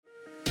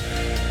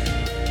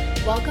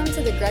Welcome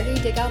to the Gregory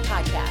Dickow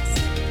Podcast.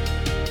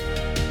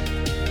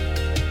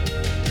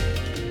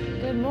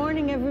 Good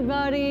morning,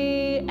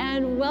 everybody,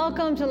 and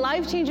welcome to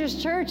Life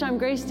Changers Church. I'm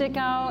Grace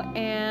Dickow,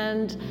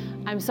 and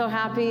I'm so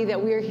happy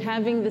that we're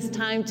having this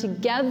time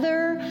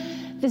together.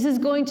 This is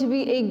going to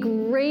be a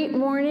great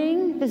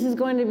morning. This is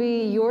going to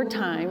be your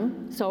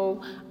time.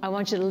 So I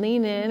want you to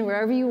lean in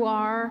wherever you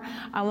are.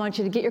 I want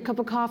you to get your cup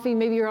of coffee.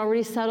 Maybe you're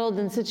already settled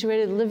and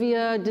situated.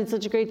 Olivia did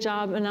such a great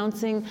job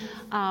announcing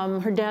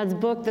her dad's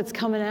book that's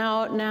coming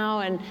out now,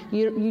 and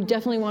you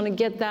definitely want to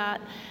get that.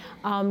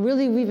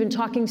 Really, we've been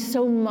talking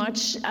so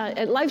much.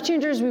 At Life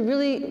Changers, we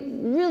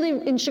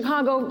really, in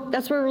Chicago,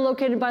 that's where we're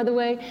located, by the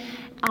way.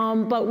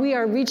 But we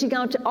are reaching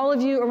out to all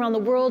of you around the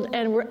world,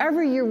 and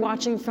wherever you're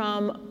watching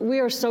from, we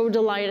are so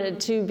delighted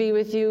to be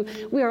with you.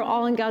 We are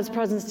all in God's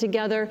presence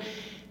together.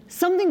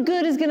 Something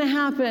good is going to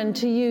happen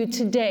to you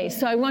today.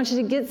 So I want you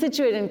to get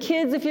situated. And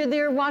kids, if you're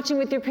there watching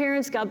with your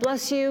parents, God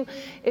bless you.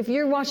 If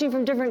you're watching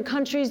from different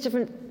countries,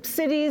 different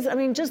cities,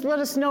 just let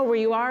us know where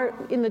you are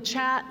in the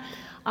chat.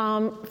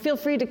 Feel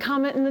free to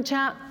comment in the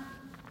chat.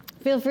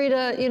 Feel free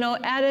to,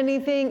 add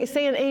anything,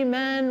 say an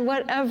amen,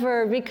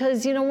 whatever,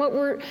 because you know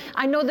what,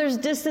 I know there's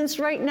distance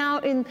right now,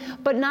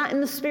 but not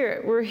in the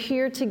spirit. We're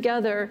here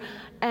together,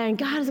 and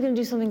God is going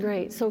to do something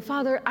great. So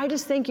Father, I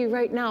just thank you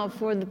right now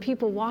for the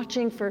people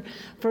watching, for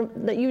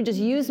that you just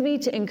use me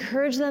to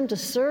encourage them, to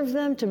serve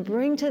them, to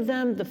bring to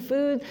them the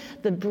food,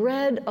 the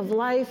bread of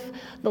life,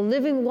 the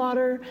living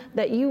water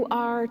that you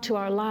are to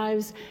our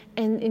lives.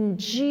 And in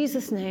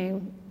Jesus'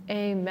 name,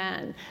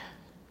 amen.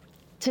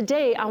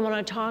 Today, I want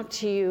to talk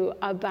to you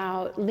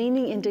about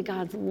leaning into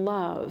God's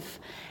love.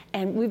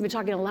 And we've been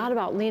talking a lot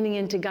about leaning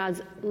into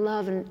God's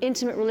love and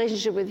intimate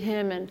relationship with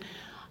Him. And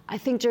I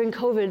think during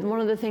COVID,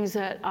 one of the things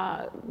that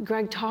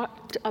Greg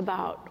talked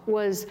about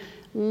was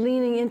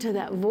leaning into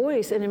that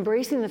voice and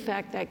embracing the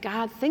fact that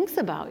God thinks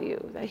about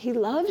you, that He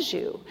loves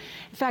you.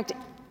 In fact,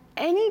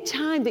 any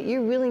time that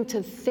you're willing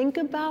to think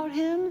about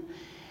Him,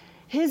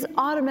 His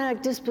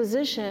automatic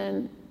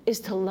disposition is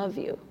to love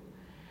you.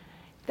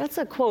 That's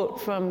a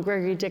quote from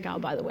Gregory Dickow,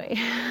 by the way.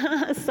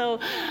 So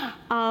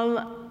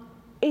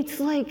it's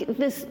like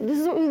this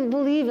is what we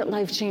believe at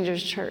Life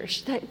Changers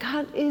Church, that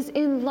God is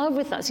in love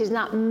with us. He's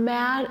not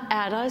mad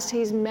at us.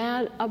 He's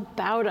mad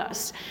about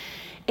us.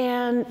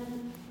 And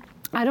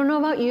I don't know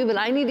about you, but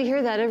I need to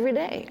hear that every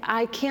day.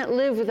 I can't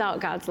live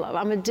without God's love.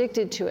 I'm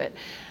addicted to it.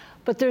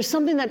 But there's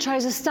something that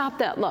tries to stop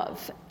that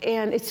love,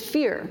 and it's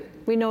fear.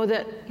 We know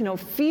that,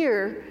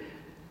 fear,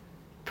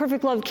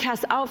 perfect love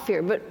casts out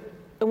fear, but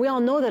we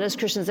all know that as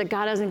Christians, that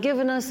God hasn't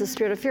given us the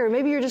spirit of fear.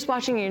 Maybe you're just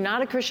watching and you're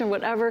not a Christian,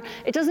 whatever.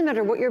 It doesn't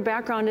matter what your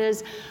background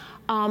is.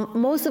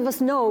 Most of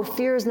us know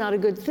fear is not a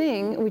good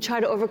thing. We try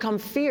to overcome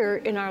fear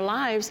in our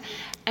lives.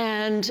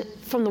 And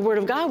from the Word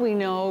of God, we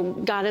know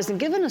God hasn't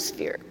given us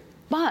fear.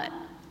 But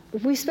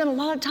we spend a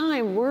lot of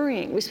time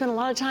worrying. We spend a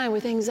lot of time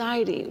with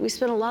anxiety. We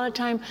spend a lot of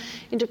time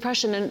in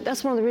depression. And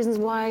that's one of the reasons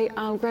why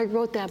Greg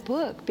wrote that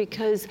book.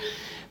 Because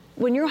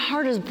when your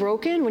heart is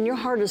broken, when your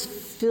heart is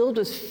filled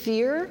with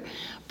fear,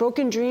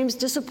 broken dreams,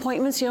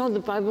 disappointments,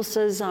 the Bible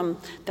says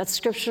that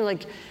scripture,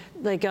 like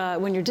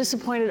when you're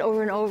disappointed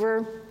over and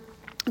over,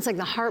 it's like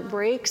the heart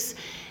breaks.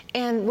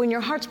 And when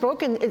your heart's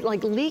broken, it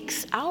like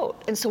leaks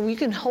out. And so you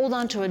can hold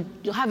on to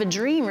you'll have a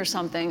dream or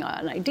something,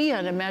 an idea,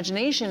 an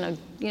imagination,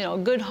 a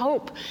good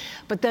hope,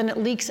 but then it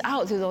leaks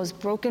out through those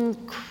broken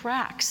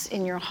cracks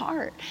in your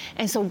heart.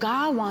 And so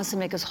God wants to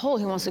make us whole.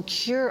 He wants to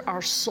cure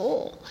our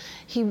soul.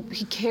 He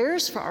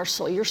cares for our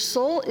soul. Your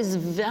soul is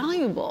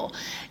valuable.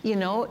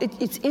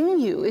 It's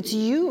in you. It's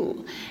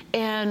you.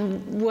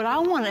 And what I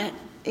want to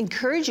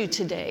encourage you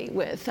today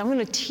with, I'm going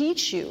to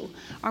teach you,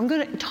 I'm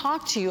going to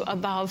talk to you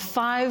about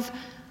 5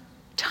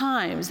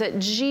 times that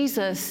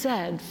Jesus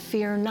said,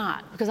 fear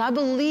not. Because I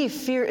believe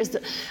fear is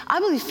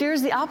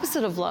the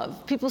opposite of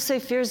love. People say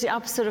fear is the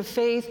opposite of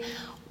faith,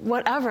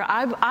 whatever.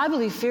 I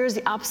believe fear is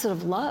the opposite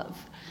of love.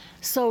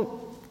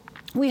 So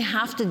we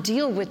have to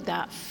deal with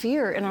that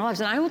fear in our lives.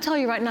 And I will tell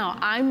you right now,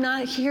 I'm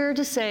not here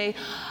to say,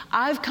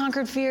 I've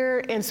conquered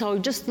fear, and so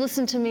just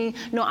listen to me.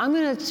 No, I'm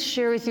going to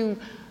share with you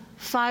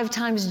 5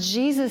 times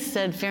Jesus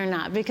said, fear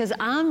not, because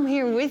I'm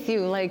here with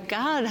you. Like,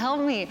 God, help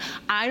me.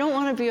 I don't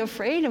want to be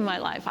afraid in my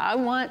life. I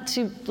want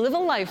to live a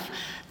life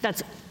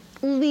that's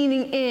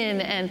leaning in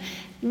and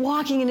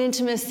walking in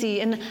intimacy.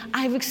 And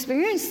I've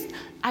experienced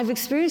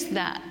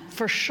that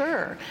for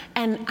sure.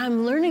 And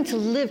I'm learning to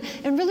live.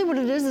 And really what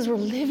it is we're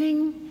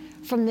living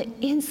from the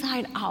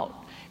inside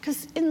out.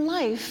 Because in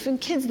life, and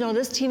kids know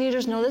this,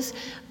 teenagers know this,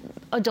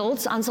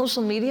 adults on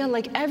social media,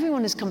 like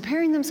everyone is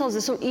comparing themselves.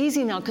 It's so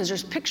easy now because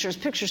there's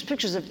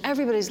pictures of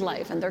everybody's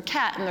life, and their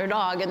cat and their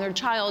dog and their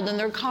child and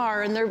their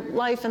car and their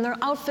life and their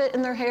outfit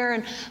and their hair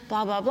and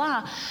blah, blah,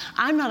 blah.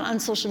 I'm not on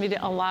social media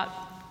a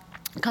lot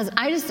because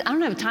I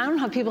don't have time. I don't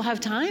know how people have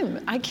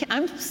time.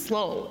 I'm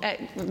slow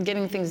at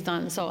getting things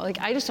done. So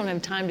I just don't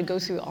have time to go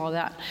through all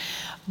that.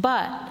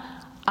 But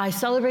I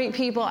celebrate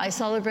people. I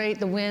celebrate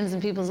the wins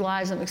in people's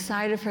lives. I'm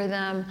excited for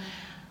them.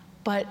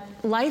 But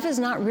life is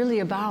not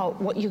really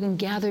about what you can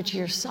gather to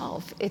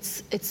yourself.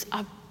 It's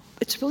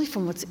it's really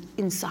from what's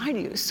inside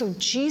you. So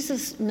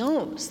Jesus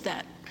knows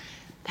that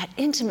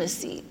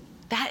intimacy,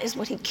 that is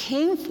what he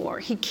came for.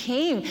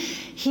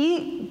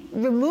 He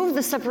removed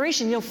the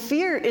separation.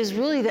 Fear is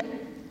really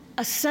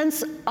a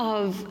sense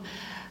of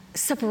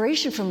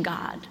separation from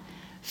God.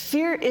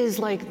 Fear is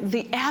like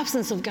the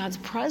absence of God's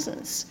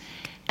presence.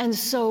 And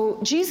so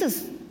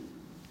Jesus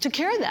took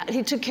care of that.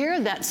 He took care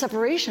of that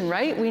separation,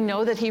 right? We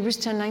know that Hebrews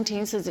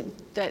 10:19 says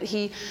that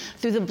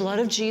through the blood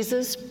of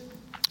Jesus,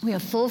 we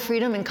have full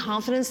freedom and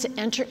confidence to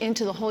enter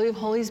into the Holy of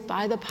Holies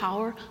by the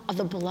power of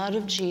the blood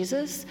of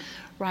Jesus,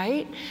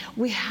 right?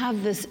 We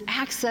have this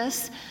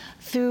access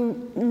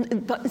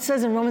but it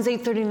says in Romans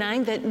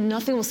 8:39 that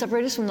nothing will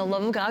separate us from the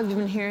love of God. We've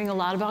been hearing a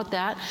lot about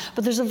that.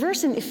 But there's a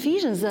verse in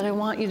Ephesians that I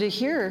want you to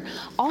hear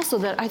also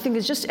that I think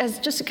is just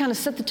to kind of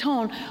set the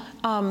tone.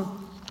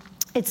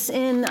 It's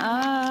in,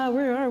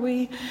 where are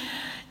we?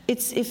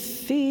 It's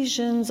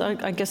Ephesians.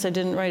 I guess I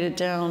didn't write it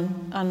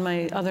down on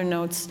my other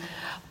notes.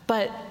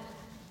 But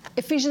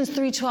Ephesians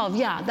 3:12,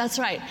 yeah, that's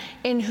right.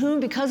 In whom,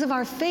 because of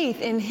our faith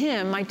in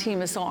him, my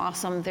team is so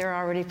awesome, they're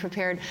already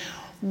prepared.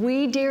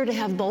 We dare to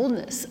have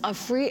boldness of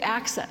free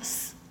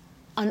access,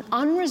 an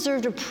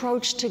unreserved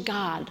approach to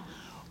God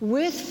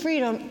with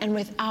freedom and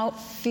without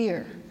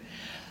fear.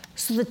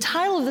 So the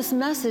title of this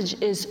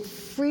message is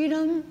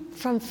Freedom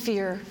from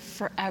Fear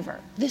Forever.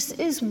 This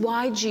is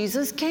why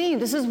Jesus came.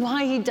 This is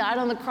why he died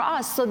on the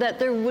cross, so that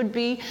there would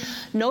be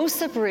no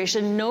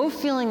separation, no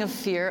feeling of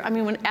fear. I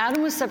mean, when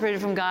Adam was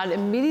separated from God,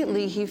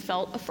 immediately he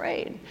felt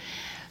afraid.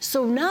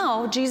 So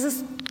now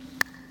Jesus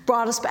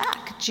brought us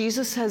back.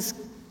 Jesus has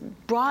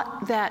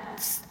brought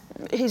that,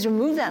 he's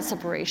removed that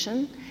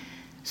separation.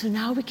 So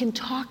now we can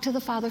talk to the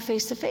Father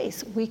face to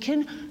face. We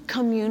can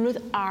commune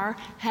with our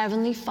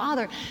Heavenly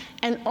Father.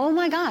 And oh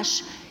my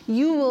gosh,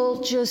 you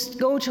will just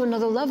go to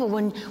another level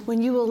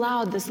when you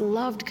allow this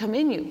love to come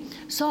in you.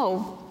 So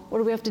what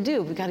do we have to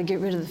do? We've got to get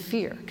rid of the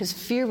fear, because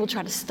fear will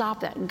try to stop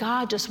that.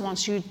 God just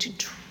wants you to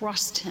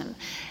trust him.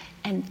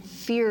 And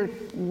fear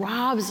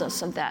robs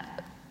us of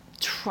that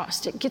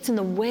trust. It gets in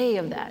the way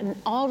of that. And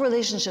all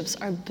relationships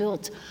are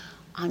built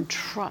on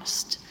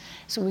trust.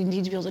 So we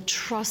need to be able to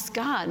trust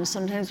God. And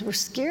sometimes we're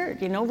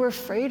scared, we're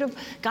afraid of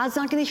God's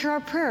not going to hear our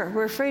prayer.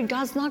 We're afraid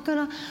God's not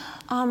going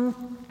to,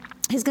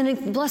 he's going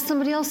to bless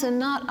somebody else and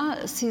not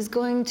us. He's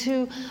going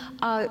to,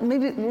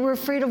 maybe we're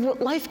afraid of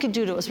what life could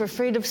do to us. We're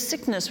afraid of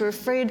sickness. We're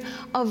afraid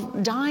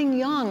of dying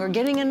young or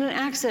getting in an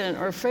accident,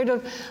 or afraid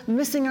of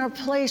missing our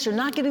place, or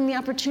not getting the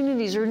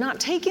opportunities, or not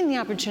taking the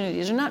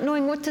opportunities, or not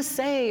knowing what to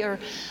say, or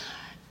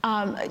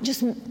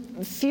just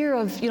fear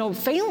of,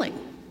 failing.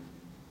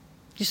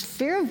 Just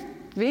fear of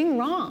being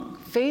wrong,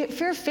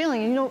 fear of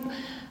failing. And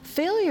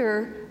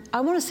failure,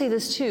 I want to say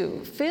this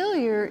too,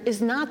 failure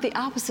is not the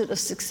opposite of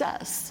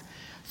success.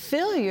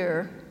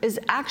 Failure is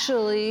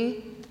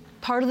actually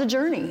part of the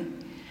journey.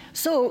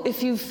 So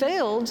if you've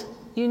failed,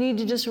 you need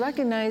to just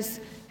recognize,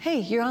 hey,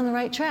 you're on the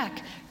right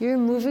track. You're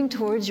moving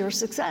towards your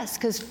success,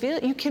 because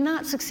you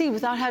cannot succeed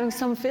without having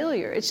some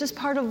failure. It's just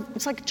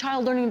it's like a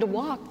child learning to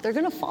walk. They're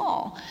going to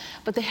fall,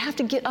 but they have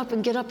to get up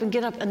and get up and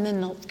get up, and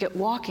then they'll get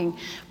walking.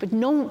 But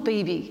no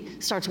baby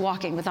starts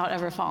walking without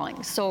ever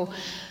falling. So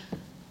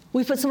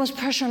we put so much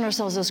pressure on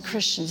ourselves as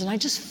Christians, and I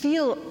just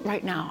feel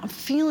right now, I'm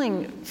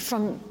feeling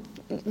from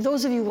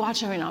those of you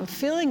watching right now, I'm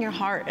feeling your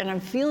heart, and I'm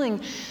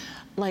feeling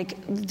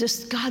like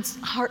just God's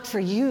heart for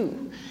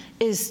you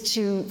is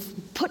to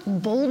put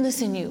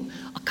boldness in you,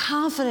 a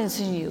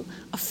confidence in you,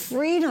 a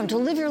freedom to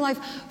live your life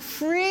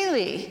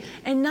freely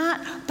and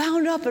not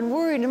bound up and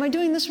worried. Am I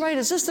doing this right?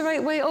 Is this the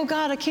right way? Oh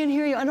God, I can't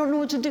hear you. I don't know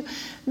what to do.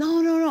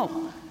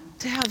 No.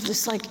 To have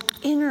this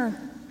inner,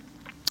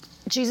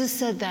 Jesus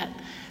said that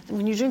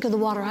when you drink of the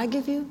water I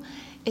give you,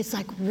 it's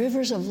like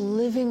rivers of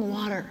living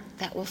water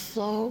that will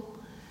flow,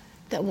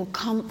 that will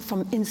come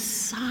from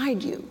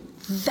inside you.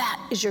 That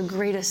is your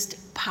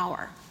greatest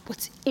power.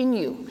 What's in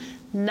you,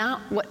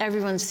 not what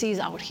everyone sees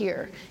out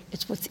here.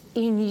 It's what's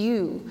in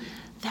you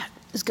that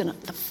is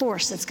the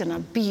force that's gonna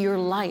be your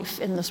life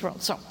in this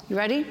world. So, you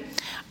ready?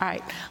 All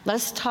right,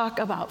 let's talk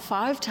about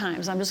 5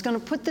 times. I'm just gonna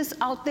put this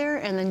out there,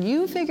 and then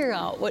you figure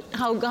out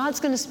how he's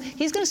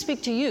gonna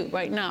speak to you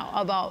right now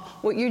about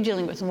what you're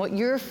dealing with and what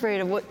you're afraid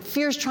of, what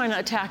fear's trying to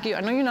attack you.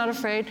 I know you're not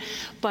afraid,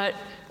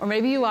 or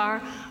maybe you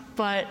are,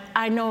 but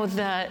I know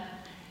that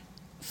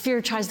fear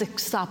tries to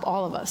stop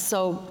all of us.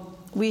 So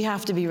we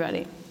have to be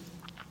ready.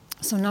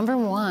 So number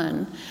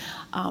 1,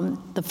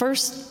 the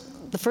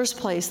first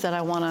place that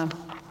I want to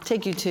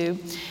take you to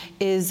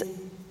is,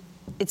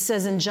 it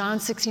says in John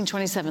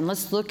 16:27.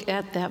 Let's look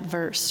at that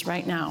verse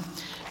right now.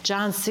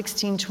 John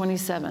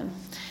 16:27.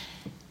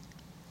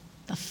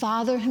 The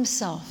Father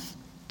himself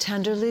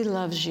tenderly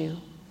loves you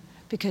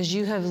because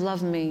you have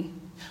loved me.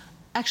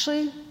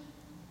 Actually,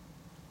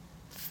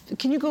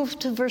 can you go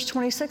to verse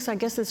 26? I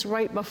guess it's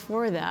right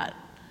before that.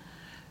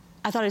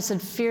 I thought it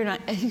said, fear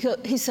not.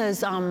 He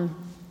says,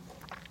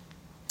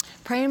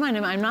 pray in my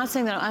name. I'm not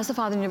saying that I'll ask the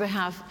Father on your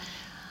behalf,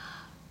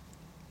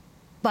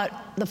 but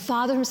the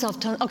Father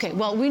himself. Okay,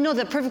 well, we know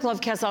that perfect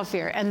love casts out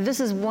fear. And this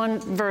is one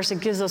verse that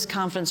gives us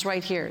confidence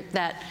right here,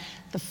 that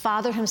The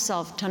Father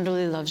himself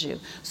tenderly loves you.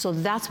 So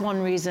that's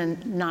one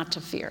reason not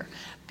to fear,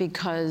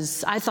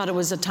 because I thought it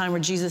was a time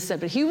where Jesus said,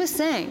 but he was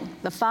saying,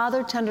 the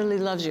Father tenderly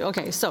loves you.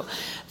 Okay, so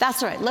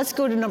that's all right. Let's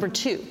go to number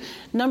 2.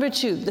 Number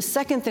 2, the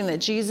second thing that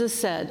Jesus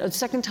said, the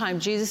second time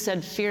Jesus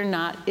said, fear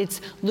not,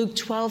 it's Luke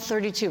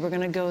 12:32. We're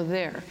going to go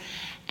there.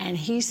 And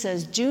he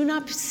says, do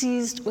not be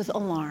seized with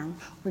alarm,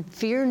 or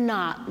fear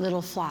not,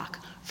 little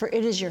flock, for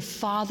it is your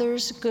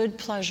Father's good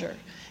pleasure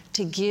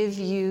to give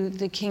you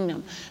the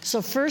kingdom.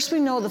 So first we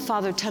know the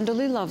Father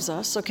tenderly loves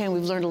us. Okay, and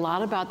we've learned a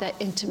lot about that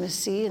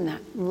intimacy and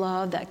that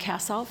love that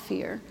casts out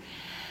fear.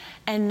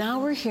 And now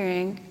we're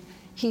hearing,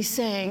 he's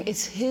saying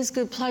it's his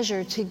good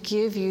pleasure to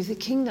give you the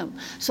kingdom.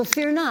 So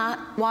fear not.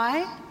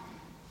 Why?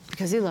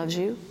 Because he loves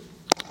you.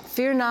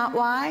 Fear not.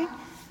 Why?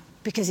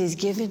 Because he's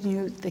given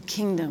you the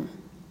kingdom.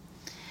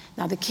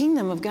 Now the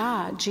kingdom of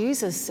God,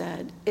 Jesus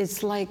said,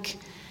 it's like,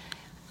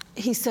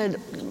 he said,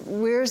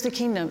 where's the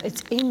kingdom?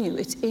 It's in you.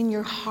 It's in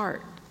your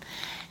heart.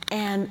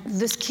 And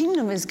this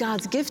kingdom is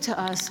God's gift to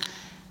us,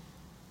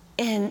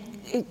 and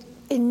it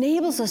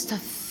enables us to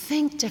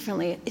think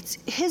differently. It's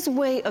his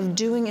way of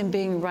doing and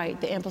being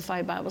right, the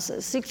Amplified Bible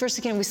says. Seek first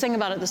the kingdom. We sang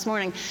about it this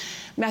morning.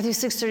 Matthew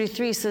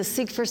 6:33 says,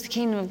 seek first the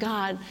kingdom of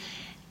God.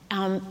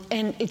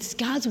 And it's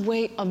God's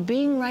way of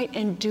being right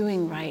and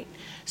doing right.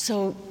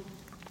 So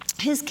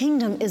his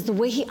kingdom is the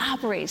way he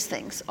operates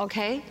things,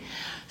 okay?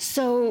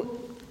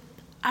 So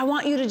I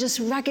want you to just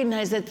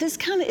recognize that this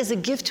kind of is a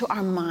gift to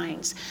our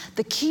minds.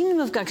 The kingdom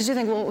of God, because you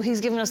think, well, he's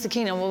given us the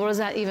kingdom. Well, what does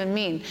that even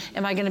mean?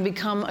 Am I going to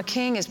become a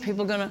king? Are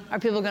people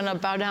going to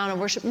bow down and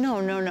worship?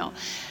 No, no, no.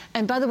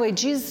 And by the way,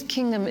 Jesus'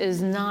 kingdom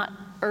is not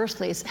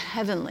earthly, it's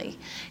heavenly.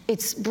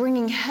 It's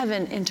bringing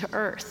heaven into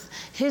earth.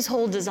 His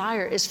whole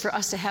desire is for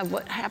us to have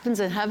what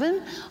happens in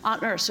heaven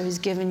on earth. So he's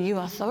given you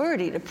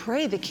authority to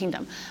pray the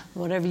kingdom.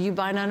 Whatever you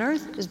bind on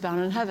earth is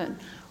bound in heaven.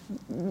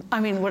 I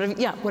mean,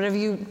 whatever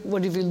you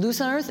loose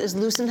on earth is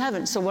loose in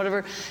heaven. So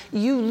whatever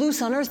you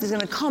loose on earth is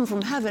going to come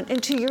from heaven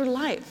into your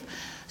life.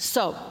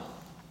 So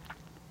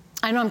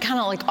I know I'm kind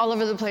of like all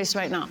over the place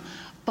right now,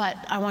 but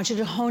I want you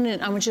to hone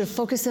in. I want you to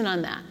focus in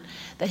on that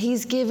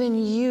he's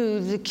given you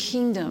the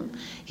kingdom.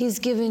 He's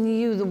given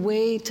you the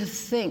way to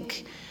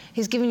think.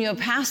 He's given you a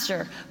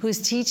pastor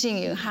who's teaching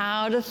you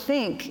how to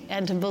think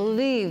and to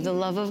believe the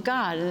love of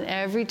God in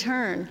every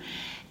turn.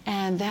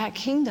 And that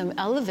kingdom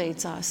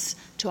elevates us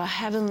to a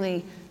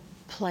heavenly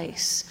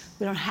place.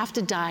 We don't have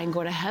to die and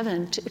go to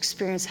heaven to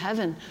experience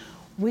heaven.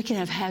 We can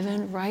have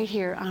heaven right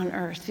here on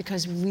earth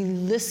because we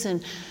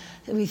listen.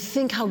 We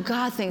think how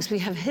God thinks. We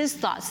have his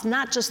thoughts,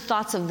 not just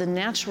thoughts of the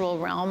natural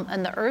realm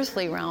and the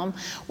earthly realm.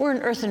 We're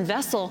an earthen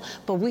vessel,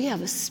 but we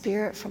have a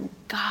spirit from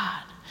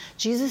God.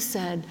 Jesus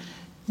said,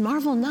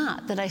 marvel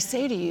not that I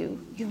say to you,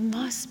 you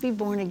must be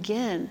born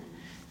again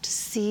to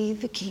see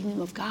the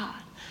kingdom of God.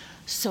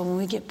 So when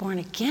we get born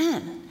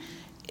again,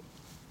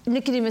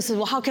 Nicodemus says,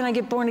 well, how can I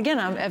get born again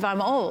if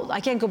I'm old? I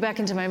can't go back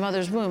into my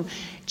mother's womb.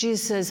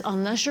 Jesus says,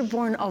 unless you're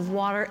born of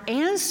water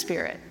and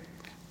spirit.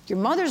 Your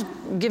mother's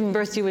giving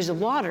birth to you as a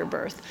water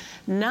birth.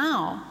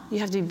 Now you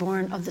have to be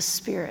born of the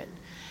Spirit.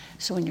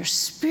 So when your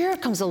spirit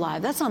comes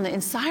alive, that's on the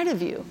inside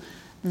of you.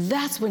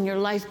 That's when your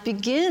life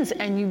begins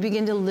and you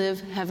begin to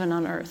live heaven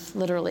on earth,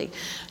 literally.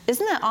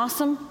 Isn't that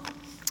awesome?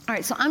 All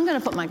right, so I'm going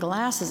to put my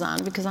glasses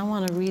on because I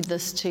want to read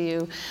this to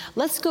you.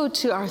 Let's go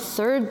to our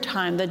third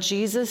time that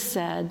Jesus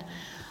said,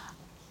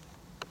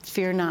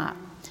 fear not.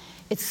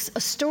 It's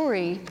a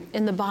story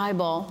in the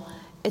Bible.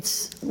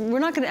 We're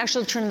not going to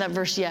actually turn to that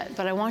verse yet,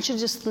 but I want you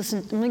to just listen.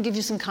 I'm going to give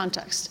you some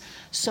context.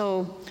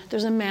 So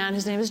there's a man,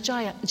 his name is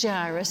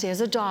Jairus. He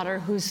has a daughter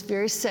who's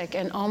very sick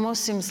and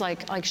almost seems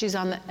like she's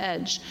on the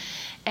edge.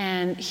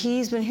 And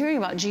he's been hearing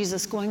about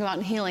Jesus going about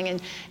and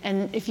healing.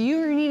 And if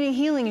you're needing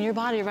healing in your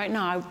body right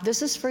now,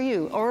 this is for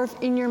you, or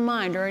in your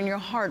mind or in your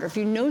heart, or if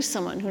you know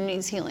someone who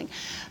needs healing.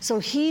 So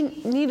he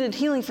needed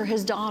healing for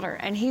his daughter.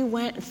 And he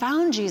went,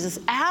 found Jesus,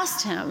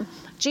 asked him,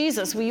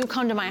 Jesus, will you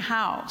come to my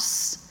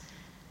house?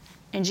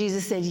 And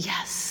Jesus said,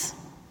 yes.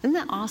 Isn't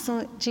that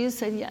awesome? Jesus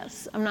said,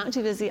 yes. I'm not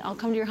too busy. I'll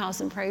come to your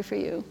house and pray for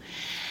you.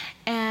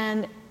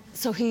 And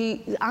so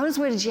he, on his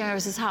way to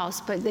Jairus' house,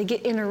 but they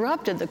get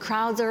interrupted. The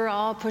crowds are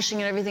all pushing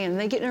and everything, and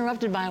they get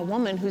interrupted by a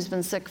woman who's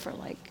been sick for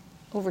like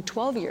over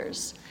 12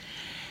 years.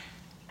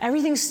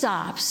 Everything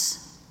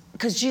stops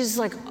because Jesus is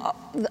like, oh,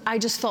 I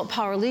just felt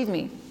power leave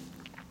me.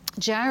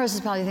 Jairus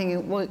is probably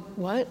thinking,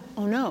 what?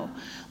 Oh no,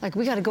 like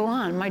we got to go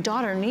on. My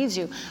daughter needs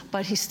you.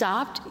 But he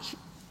stopped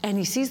and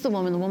he sees the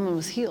woman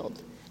was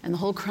healed. And the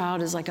whole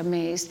crowd is like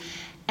amazed.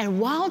 And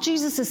while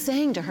Jesus is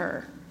saying to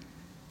her,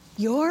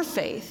 your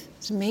faith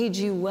has made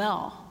you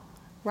well.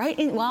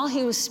 While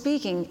he was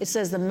speaking, it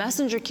says the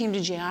messenger came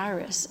to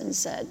Jairus and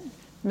said,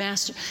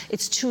 Master,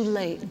 it's too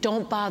late.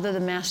 Don't bother the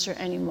master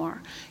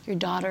anymore. Your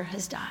daughter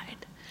has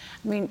died.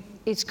 I mean,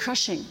 it's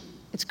crushing.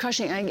 It's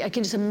crushing. I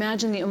can just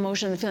imagine the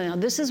emotion and the feeling. Now,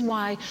 this is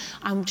why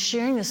I'm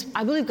sharing this.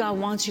 I believe God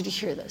wants you to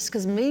hear this,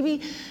 because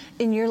maybe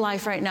in your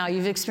life right now,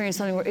 you've experienced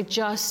something where it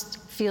just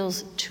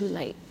feels too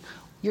late.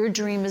 Your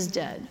dream is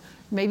dead.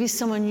 Maybe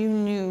someone you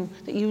knew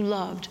that you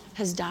loved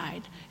has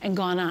died. and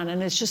gone on,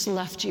 and it's just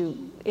left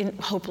you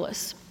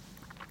hopeless.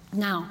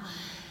 Now,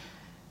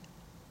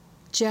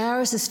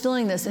 Jairus is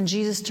feeling this, and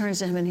Jesus turns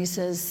to him and he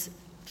says,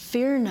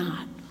 "Fear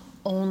not,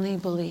 only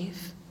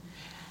believe."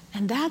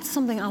 And that's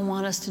something I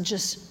want us to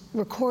just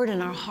record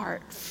in our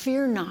heart.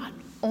 Fear not,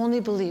 only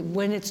believe.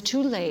 When it's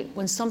too late,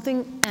 when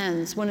something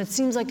ends, when it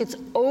seems like it's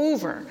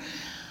over,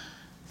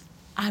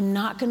 I'm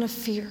not going to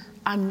fear.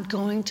 I'm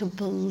going to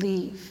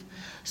believe.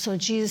 So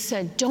Jesus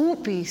said,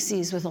 don't be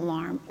seized with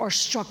alarm or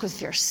struck with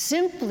fear.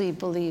 Simply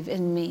believe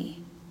in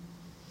me.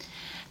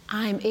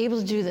 I'm able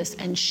to do this,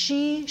 and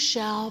she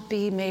shall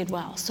be made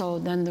well. So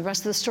then the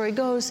rest of the story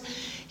goes,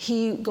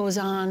 he goes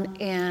on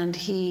and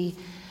he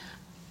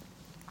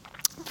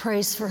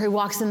prays for her. He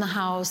walks in the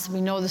house. We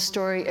know the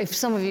story. If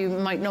some of you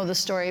might know the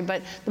story,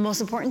 but the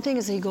most important thing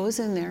is that he goes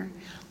in there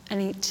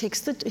and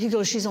he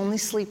goes, she's only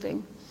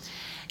sleeping.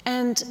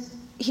 And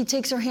he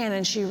takes her hand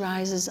and she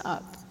rises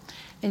up.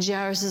 And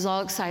Jairus is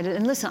all excited.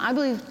 And listen, I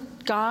believe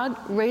God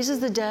raises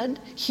the dead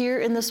here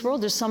in this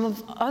world. There's some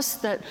of us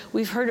that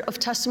we've heard of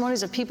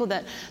testimonies of people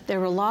that they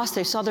were lost.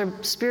 They saw their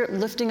spirit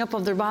lifting up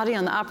of their body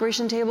on the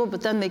operation table,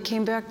 but then they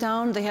came back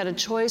down. They had a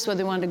choice whether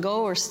they wanted to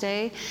go or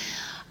stay.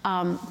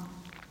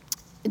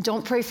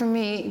 Don't pray for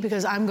me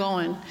because I'm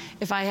going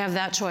if I have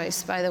that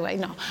choice, by the way.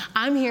 No,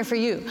 I'm here for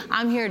you.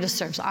 I'm here to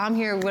serve. So I'm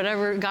here,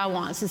 whatever God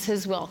wants. It's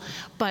his will.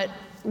 But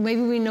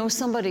maybe we know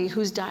somebody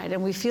who's died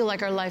and we feel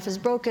like our life is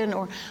broken,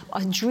 or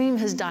a dream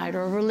has died,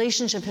 or a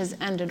relationship has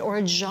ended, or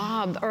a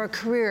job or a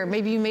career.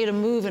 Maybe you made a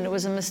move and it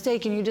was a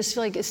mistake and you just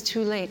feel like it's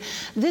too late.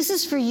 This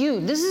is for you.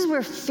 This is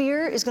where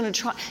fear is going to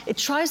try. It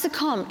tries to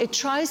come. It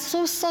tries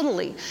so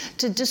subtly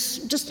to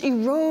just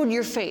erode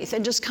your faith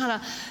and just kind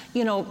of,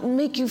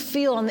 make you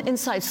feel on the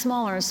inside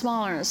smaller and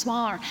smaller and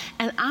smaller.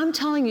 And I'm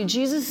telling you,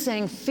 Jesus is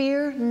saying,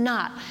 fear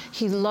not.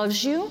 He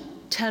loves you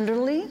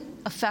tenderly,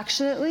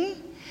 affectionately.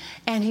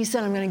 And he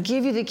said, I'm going to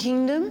give you the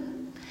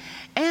kingdom,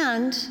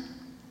 and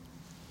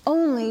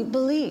only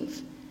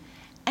believe.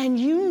 And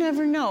you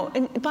never know.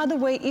 And by the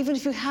way, even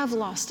if you have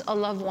lost a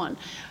loved one,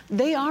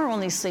 they are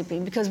only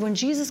sleeping, because when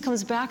Jesus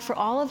comes back for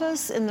all of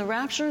us in the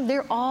rapture,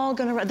 they're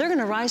going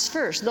to rise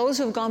first. Those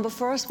who have gone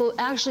before us will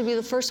actually be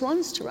the first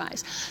ones to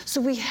rise.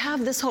 So we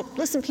have this hope.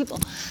 Listen, people,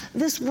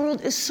 this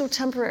world is so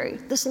temporary.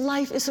 This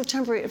life is so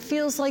temporary. It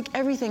feels like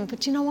everything,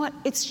 but you know what?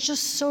 It's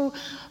just so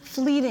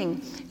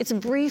fleeting. It's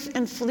brief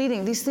and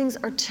fleeting. These things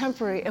are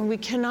temporary, and we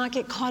cannot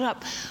get caught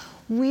up.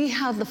 We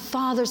have the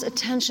Father's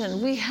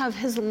attention. We have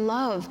his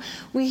love.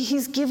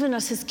 He's given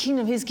us his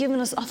kingdom. He's given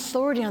us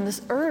authority on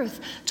this earth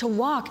to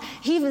walk.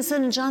 He even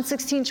said in John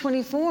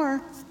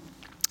 16:24,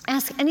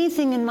 ask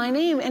anything in my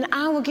name and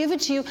I will give it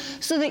to you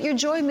so that your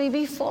joy may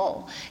be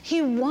full.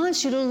 He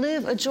wants you to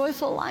live a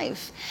joyful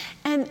life.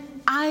 And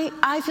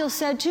I feel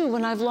sad too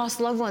when I've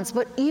lost loved ones,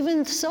 but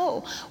even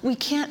so,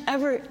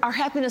 our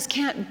happiness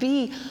can't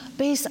be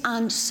based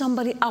on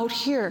somebody out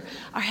here.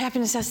 Our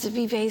happiness has to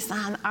be based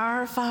on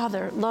our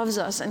Father loves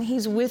us, and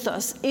he's with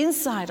us,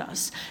 inside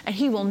us, and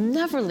he will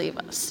never leave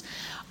us.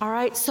 All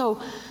right,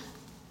 so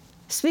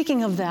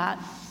speaking of that,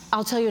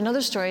 I'll tell you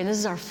another story, and this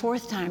is our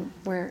fourth time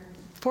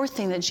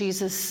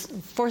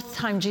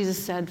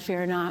Jesus said,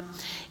 fear not.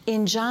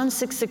 In John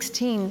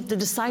 6:16, the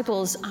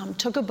disciples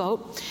took a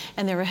boat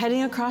and they were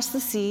heading across the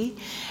sea,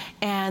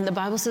 and the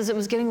Bible says it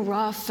was getting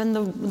rough and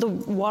the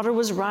water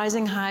was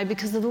rising high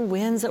because of the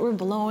winds that were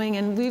blowing.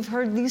 And we've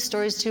heard these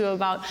stories too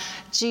about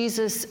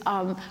Jesus,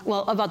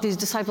 about these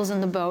disciples in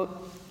the boat.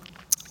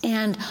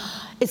 And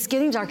it's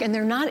getting dark, and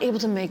they're not able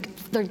to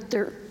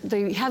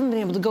they haven't been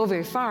able to go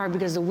very far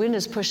because the wind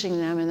is pushing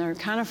them, and they're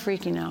kind of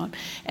freaking out.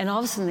 And all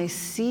of a sudden they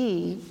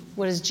see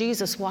what is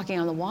Jesus walking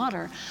on the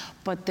water,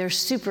 but they're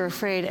super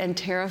afraid and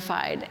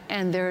terrified,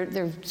 and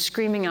they're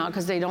screaming out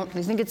because they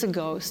think it's a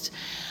ghost.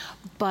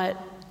 But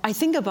I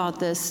think about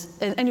this,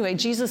 and anyway,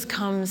 Jesus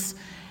comes,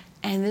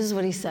 and this is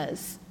what he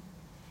says.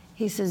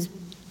 He says,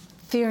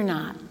 fear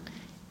not,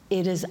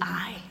 it is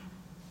I.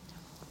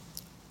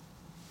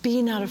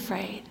 Be not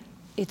afraid,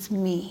 it's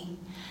me.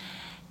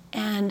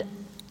 And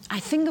I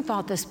think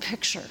about this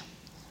picture,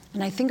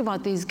 and I think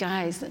about these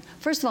guys.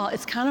 First of all,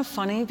 it's kind of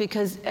funny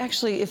because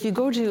actually, if you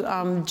go to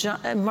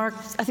Mark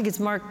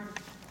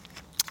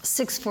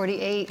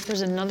 6:48,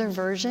 there's another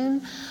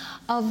version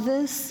of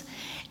this,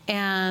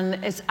 and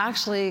it's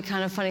actually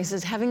kind of funny. It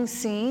says, having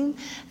seen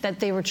that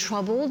they were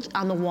troubled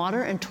on the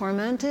water and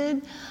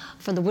tormented,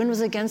 for the wind was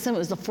against them. It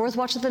was the fourth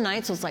watch of the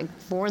night, so it's like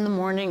 4 in the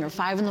morning or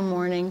 5 in the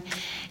morning.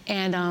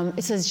 And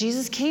it says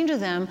Jesus came to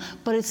them,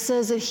 but it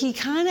says that he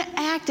kind of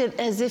acted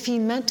as if he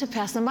meant to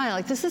pass them by.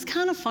 Like, this is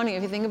kind of funny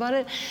if you think about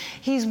it.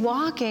 He's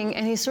walking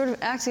and he's sort of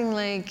acting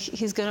like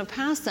he's going to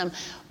pass them.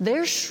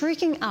 They're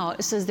shrieking out.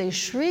 It says they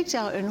shrieked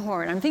out in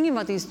horror. And I'm thinking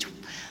about these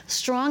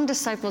strong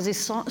disciples,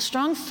 these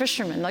strong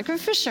fishermen, like we're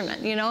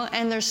fishermen,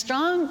 and they're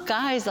strong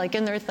guys like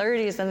in their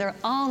 30s, and they're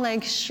all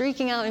like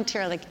shrieking out in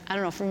terror. Like, I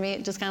don't know, for me,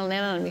 it just kind of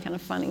landed on me kind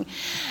of funny.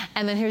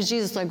 And then here's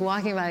Jesus like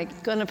walking by,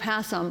 going to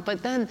pass them.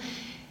 But then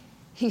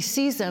he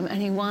sees them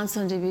and he wants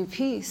them to be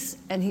peace.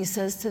 And he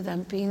says to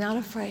them, be not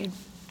afraid.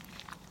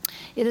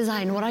 It is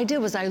I. And what I did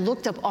was I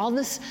looked up all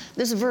this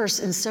verse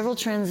in several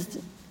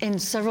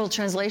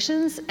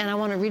translations, and I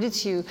want to read it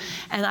to you.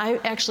 And I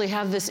actually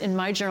have this in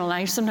my journal, and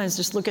I sometimes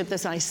just look at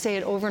this and I say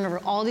it over and over,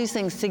 all these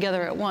things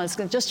together at once,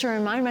 just to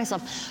remind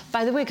myself.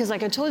 By the way, because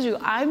like I told you,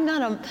 I'm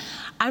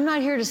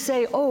not here to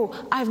say,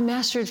 oh, I've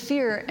mastered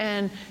fear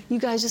and you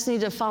guys just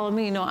need to follow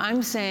me. No,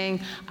 I'm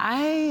saying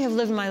I have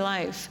lived my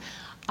life.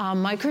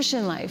 My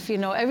Christian life,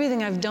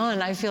 everything I've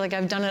done, I feel like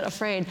I've done it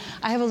afraid.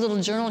 I have a little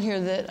journal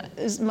here that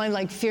is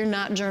my fear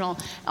not journal,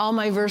 all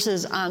my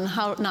verses on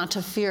how not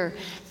to fear.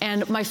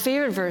 And my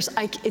favorite verse,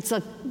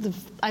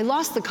 I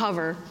lost the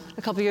cover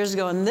a couple years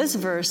ago, and this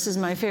verse is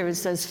my favorite. It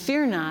says,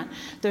 fear not,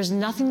 there's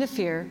nothing to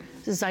fear.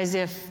 This is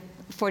Isaiah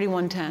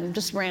 41:10,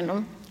 just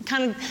random,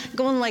 kind of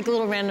going like a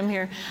little random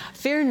here.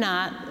 Fear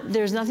not,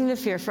 there's nothing to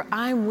fear, for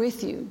I'm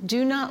with you.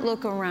 Do not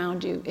look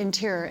around you in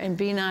terror and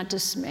be not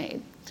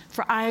dismayed.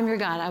 For I am your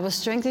God. I will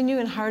strengthen you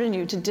and harden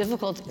you to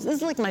difficulties. This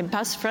is like my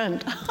best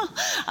friend.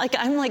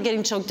 I'm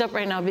getting choked up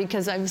right now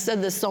because I've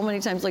said this so many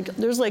times.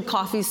 There's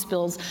coffee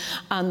spills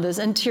on this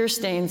and tear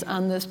stains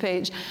on this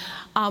page.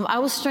 I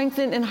will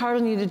strengthen and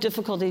harden you to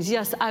difficulties.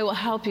 Yes, I will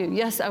help you.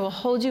 Yes, I will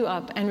hold you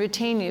up and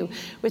retain you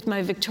with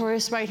my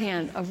victorious right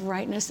hand of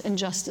rightness and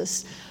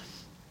justice.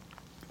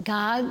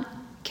 God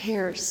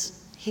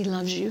cares. He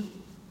loves you.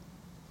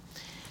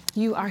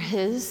 You are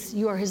his.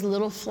 You are his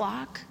little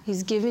flock.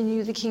 He's given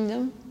you the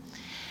kingdom.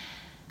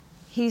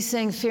 He's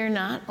saying, fear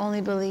not,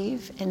 only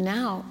believe. And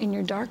now, in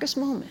your darkest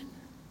moment,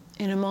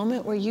 in a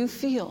moment where you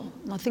feel,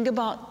 now think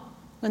about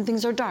when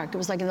things are dark. It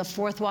was like in the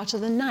fourth watch of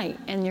the night,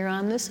 and you're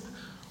on this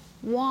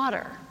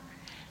water.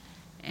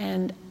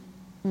 And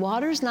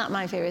water's not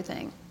my favorite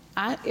thing.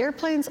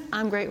 Airplanes,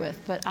 I'm great with,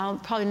 but I'll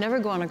probably never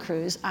go on a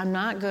cruise. I'm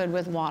not good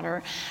with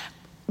water.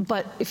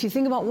 But if you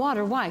think about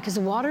water, why? Because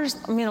the water's,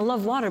 I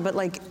love water, but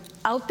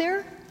out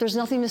there's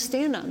nothing to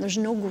stand on. There's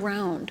no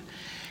ground.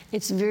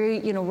 It's very,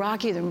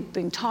 rocky. They're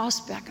being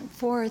tossed back and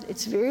forth.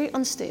 It's very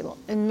unstable.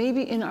 And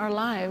maybe in our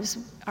lives,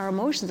 our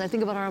emotions, I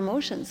think about our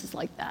emotions, it's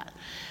like that.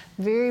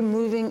 Very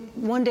moving,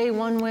 one day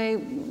one way,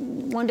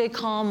 one day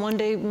calm, one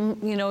day,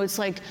 it's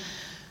like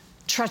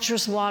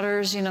treacherous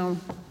waters,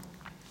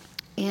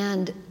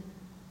 and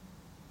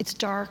it's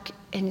dark,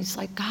 and it's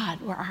like, God,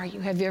 where are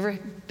you? Have you ever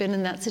been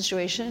in that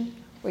situation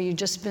where you've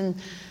just been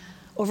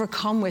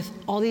overcome with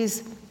all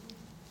these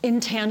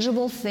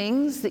intangible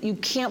things that you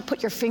can't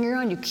put your finger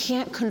on, you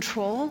can't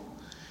control,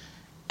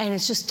 and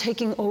it's just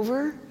taking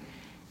over?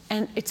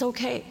 And it's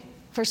okay.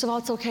 First of all,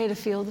 it's okay to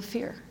feel the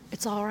fear.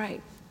 It's all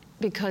right,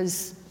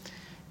 because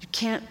you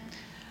can't,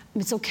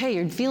 it's okay.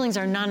 Your feelings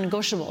are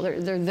non-negotiable.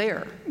 They're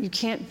there. You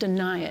can't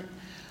deny it,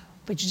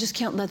 but you just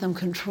can't let them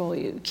control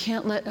you. You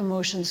can't let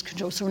emotions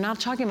control. So we're not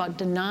talking about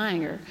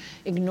denying or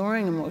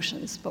ignoring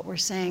emotions, but we're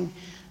saying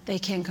they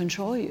can't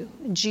control you.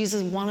 And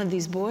Jesus wanted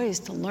these boys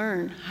to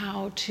learn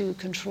how to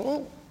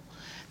control,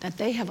 that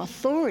they have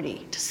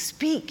authority to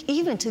speak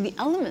even to the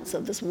elements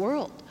of this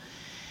world.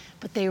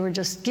 But they were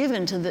just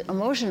given to the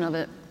emotion of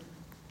it.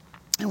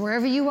 And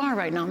wherever you are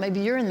right now,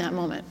 maybe you're in that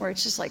moment where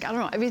it's just like, I don't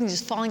know, everything's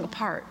just falling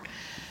apart.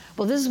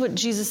 Well, this is what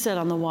Jesus said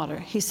on the water.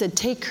 He said,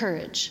 take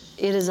courage,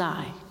 it is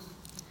I.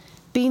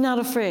 Be not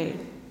afraid.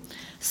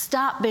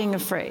 Stop being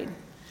afraid.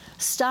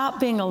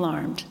 Stop being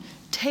alarmed.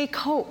 Take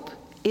hope.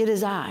 It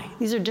is I.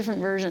 These are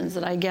different versions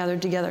that I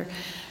gathered together.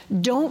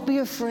 Don't be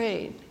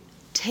afraid.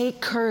 Take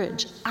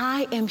courage.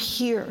 I am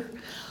here.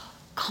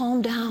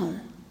 Calm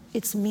down.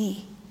 It's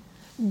me.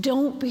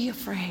 Don't be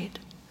afraid.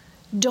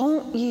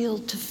 Don't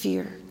yield to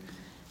fear.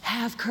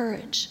 Have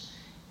courage.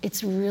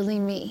 It's really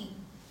me.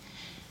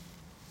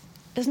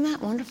 Isn't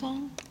that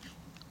wonderful?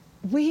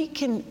 We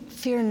can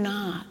fear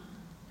not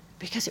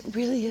because it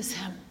really is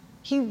him.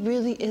 He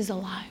really is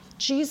alive.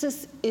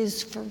 Jesus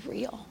is for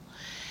real.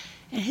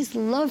 And his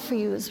love for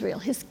you is real.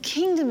 His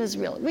kingdom is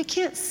real. We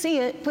can't see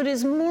it, but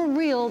it's more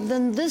real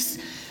than this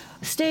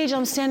stage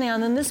I'm standing on,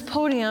 than this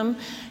podium.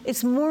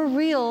 It's more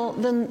real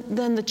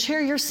than the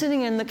chair you're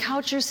sitting in, the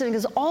couch you're sitting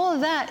in, because all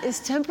of that is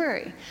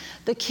temporary.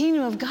 The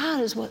kingdom of God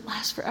is what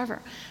lasts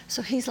forever.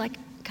 So he's like,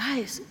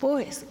 guys,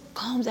 boys,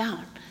 calm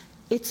down.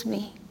 It's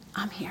me.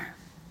 I'm here.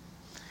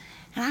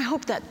 And I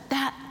hope that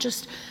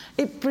just,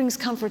 it brings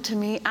comfort to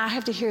me. I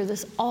have to hear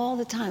this all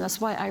the time. That's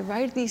why I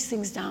write these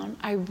things down.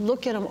 I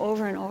look at them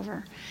over and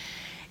over.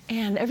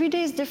 And every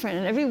day is different,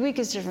 and every week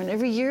is different,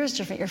 every year is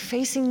different. You're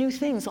facing new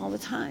things all the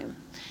time.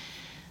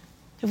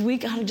 If we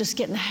got to just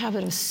get in the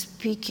habit of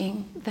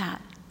speaking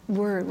that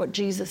word, what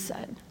Jesus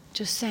said,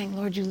 just saying,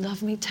 Lord, you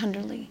love me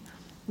tenderly.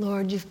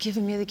 Lord, you've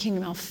given me the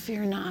kingdom. I'll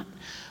fear not.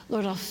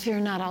 Lord, I'll fear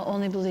not. I'll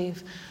only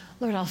believe.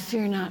 Lord, I'll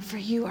fear not, for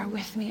you are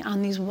with me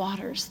on these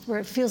waters, where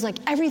it feels like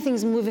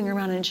everything's moving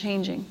around and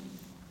changing.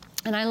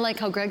 And I like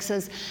how Greg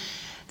says,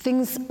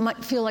 things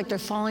might feel like they're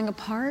falling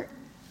apart,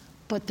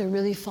 but they're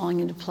really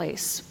falling into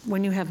place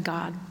when you have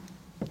God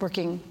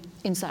working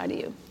inside of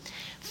you.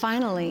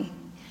 Finally,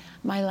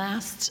 my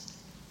last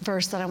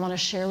verse that I want to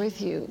share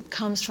with you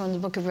comes from the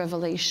book of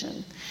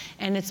Revelation,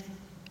 and it's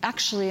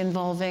actually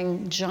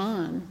involving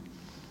John.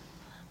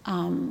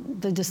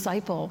 the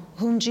disciple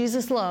whom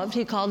Jesus loved.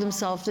 He called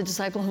himself the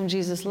disciple whom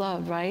Jesus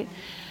loved, right?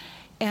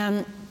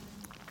 And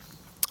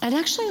I'd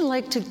actually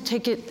like to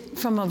take it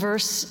from a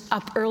verse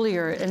up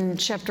earlier in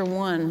chapter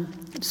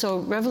 1. So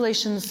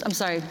Revelation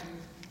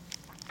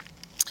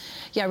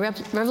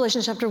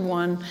chapter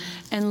 1,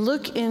 and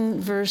look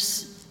in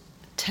verse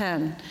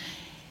 10.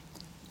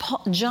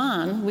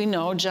 John, we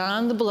know,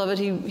 John the beloved,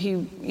 he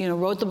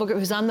wrote the book. He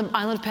was on the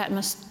island of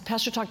Patmos.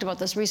 Pastor talked about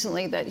this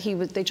recently, that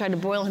they tried to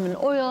boil him in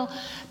oil.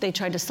 They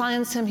tried to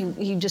silence him.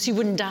 He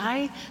wouldn't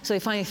die. So they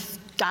finally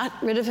got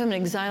rid of him and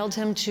exiled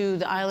him to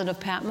the island of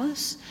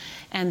Patmos.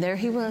 And there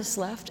he was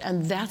left.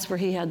 And that's where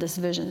he had this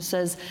vision. It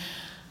says,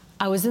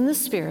 I was in the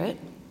Spirit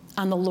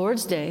on the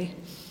Lord's day,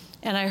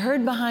 and I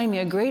heard behind me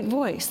a great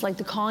voice like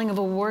the calling of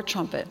a war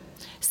trumpet,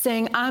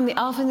 saying, I'm the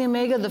Alpha and the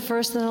Omega, the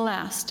first and the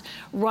last.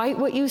 Write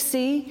what you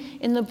see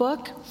in the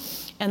book,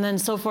 and then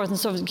so forth and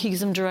so forth. He gives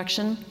them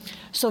direction.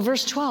 So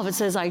verse 12, it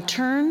says, I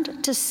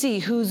turned to see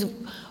whose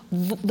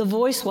the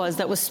voice was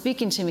that was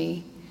speaking to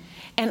me.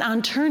 And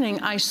on turning,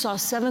 I saw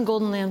 7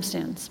 golden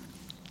lampstands.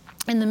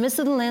 In the midst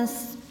of the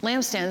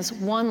lampstands,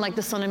 one like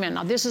the Son of Man.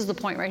 Now, this is the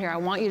point right here. I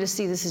want you to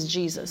see this is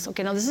Jesus.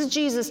 Okay, now this is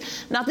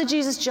Jesus, not the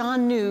Jesus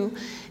John knew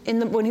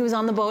when he was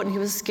on the boat and he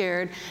was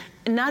scared.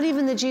 Not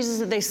even the Jesus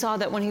that they saw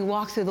that when he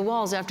walked through the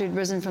walls after he'd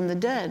risen from the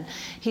dead.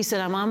 He said,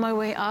 I'm on my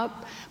way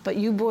up, but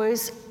you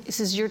boys, this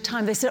is your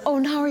time. They said, oh,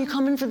 now are you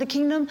coming for the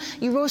kingdom?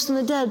 You rose from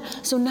the dead,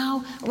 so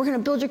now we're going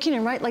to build your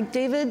kingdom, right? Like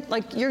David,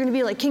 like you're going to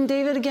be like King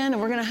David again,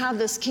 and we're going to have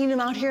this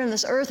kingdom out here in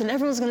this earth, and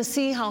everyone's going to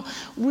see how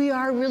we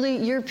are really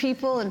your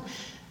people. And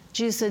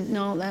Jesus said,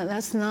 no,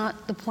 that's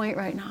not the point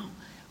right now.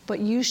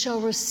 But you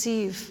shall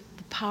receive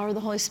the power of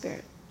the Holy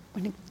Spirit.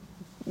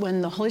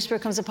 When the Holy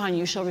Spirit comes upon you,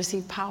 you shall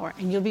receive power,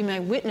 and you'll be my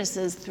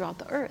witnesses throughout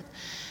the earth.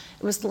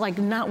 It was like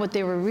not what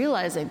they were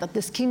realizing, that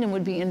this kingdom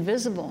would be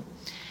invisible.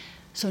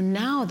 So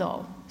now,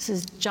 though, this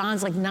is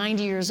John's like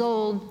 90 years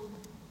old.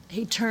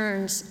 He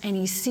turns and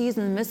he sees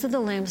in the midst of the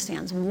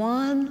lampstands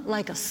one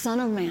like a son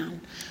of man,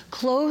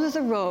 clothed with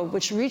a robe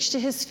which reached to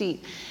his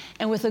feet,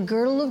 and with a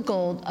girdle of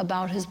gold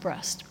about his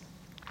breast.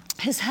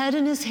 His head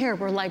and his hair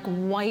were like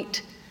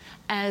white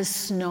as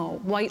snow,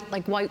 white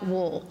like white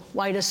wool,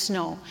 white as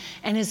snow,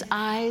 and his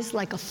eyes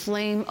like a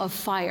flame of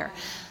fire.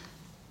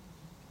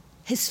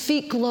 His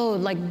feet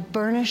glowed like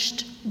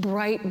burnished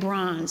bright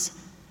bronze,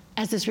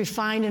 as is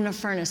refined in a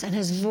furnace, and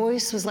his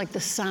voice was like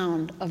the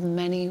sound of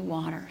many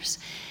waters.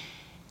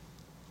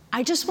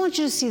 I just want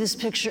you to see this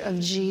picture of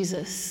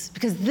Jesus,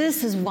 because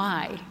this is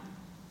why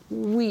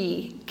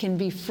we can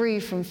be free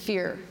from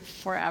fear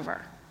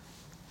forever.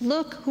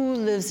 Look who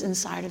lives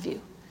inside of you.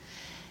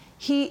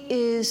 He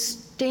is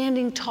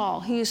standing tall.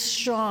 He is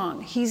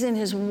strong. He's in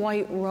his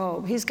white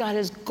robe. He's got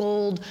his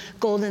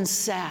golden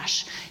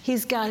sash.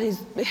 He's got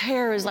his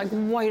hair is like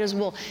white as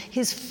wool.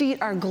 His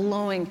feet are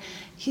glowing.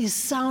 His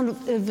sound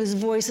of his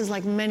voice is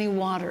like many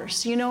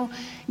waters. You know,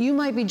 you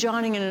might be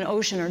drowning in an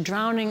ocean or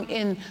drowning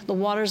in the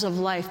waters of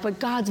life, but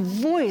God's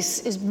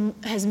voice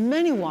has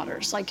many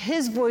waters. Like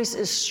his voice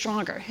is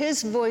stronger.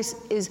 His voice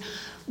is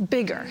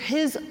bigger.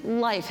 His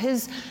life,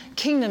 his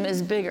kingdom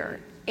is bigger.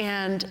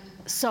 And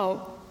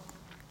so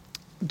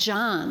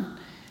John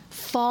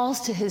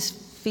falls to his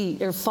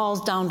feet, or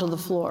falls down to the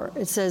floor.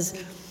 It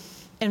says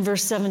in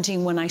verse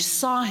 17, when I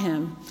saw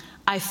him,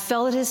 I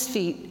fell at his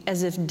feet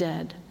as if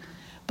dead.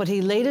 But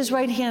he laid his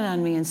right hand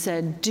on me and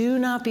said, do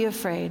not be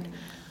afraid.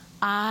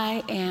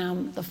 I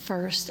am the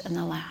first and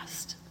the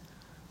last.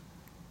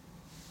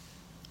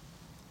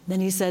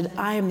 Then he said,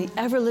 I am the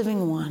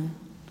ever-living one.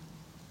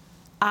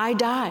 I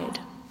died,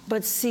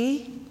 but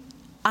see,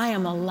 I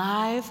am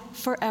alive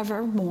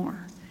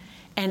forevermore.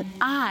 And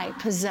I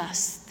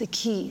possess the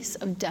keys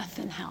of death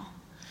and hell.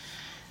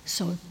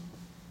 So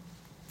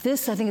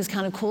this, I think, is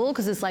kind of cool,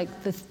 because it's like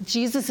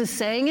Jesus is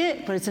saying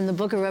it, but it's in the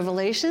book of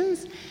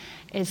Revelations.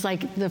 It's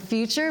like the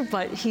future,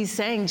 but he's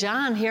saying,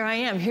 John, here I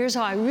am. Here's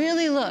how I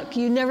really look.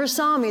 You never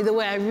saw me the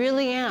way I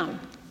really am.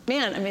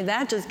 Man, I mean,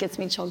 that just gets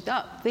me choked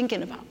up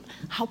thinking about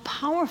how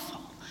powerful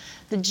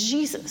the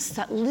Jesus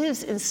that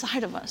lives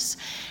inside of us.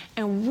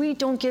 And we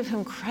don't give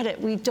him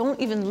credit. We don't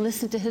even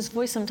listen to his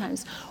voice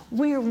sometimes.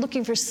 We're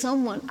looking for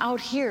someone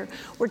out here.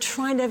 We're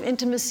trying to have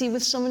intimacy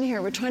with someone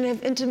here. We're trying to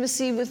have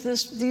intimacy with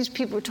these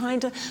people. We're trying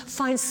to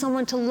find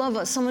someone to love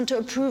us, someone to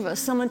approve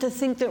us, someone to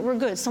think that we're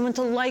good, someone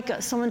to like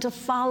us, someone to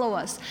follow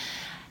us.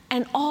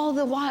 And all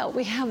the while,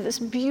 we have this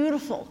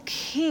beautiful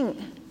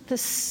king,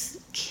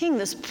 this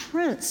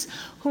prince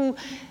who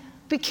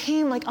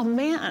became like a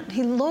man.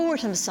 He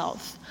lowered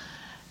himself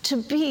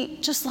to be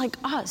just like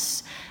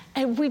us.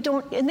 And they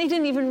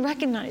didn't even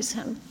recognize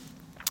him.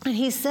 And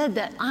he said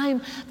that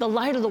I'm the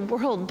light of the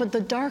world, but the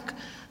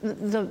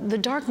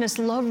darkness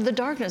loved the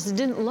darkness. It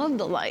didn't love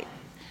the light.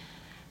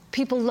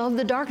 People love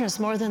the darkness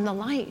more than the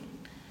light.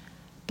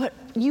 But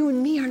you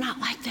and me are not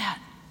like that.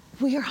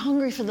 We are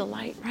hungry for the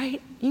light,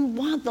 right? You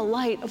want the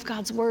light of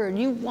God's word.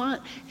 You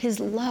want his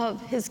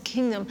love, his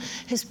kingdom,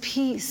 his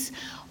peace.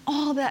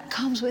 All that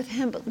comes with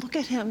him, but look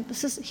at him.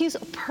 He's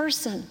a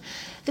person.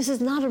 This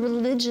is not a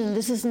religion.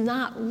 This is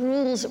not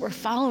rules that we're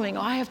following.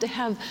 Oh, I have to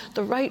have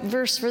the right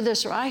verse for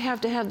this, or I have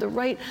to have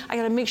I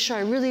got to make sure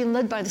I really am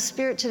led by the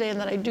Spirit today and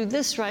that I do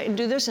this right and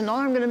do this, and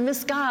I'm going to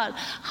miss God.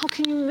 How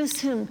can you miss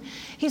him?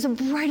 He's a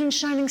bright and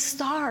shining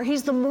star.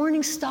 He's the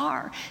morning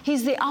star.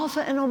 He's the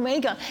Alpha and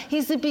Omega.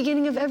 He's the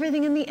beginning of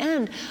everything and the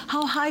end.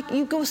 How high,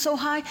 you go so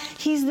high,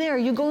 he's there.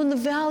 You go in the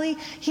valley,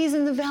 he's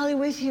in the valley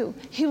with you.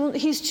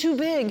 He's too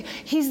big.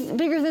 He's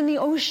bigger than the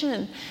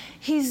ocean.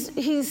 He's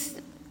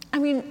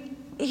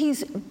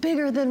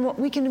bigger than what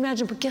we can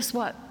imagine, but guess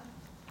what?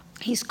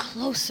 He's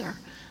closer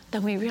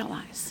than we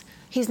realize.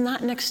 He's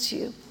not next to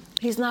you.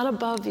 He's not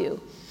above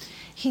you.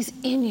 He's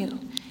in you,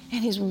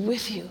 and he's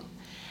with you.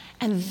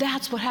 And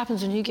that's what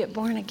happens when you get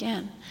born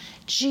again.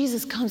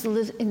 Jesus comes to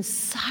live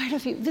inside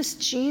of you, this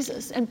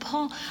Jesus. And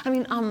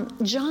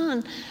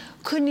John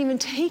couldn't even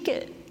take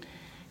it.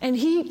 And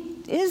he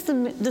is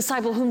the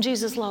disciple whom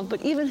Jesus loved,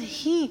 but even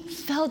he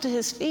fell to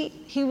his feet.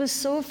 He was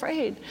so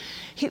afraid.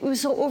 It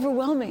was so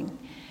overwhelming.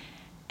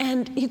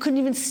 And he couldn't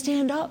even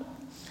stand up.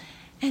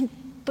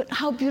 But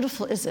how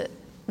beautiful is it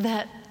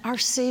that our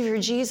Savior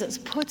Jesus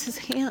puts his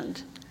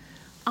hand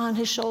on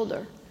his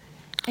shoulder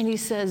and he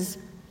says,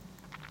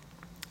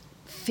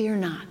 "Fear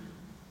not.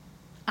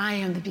 I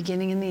am the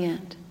beginning and the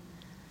end.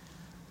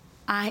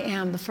 I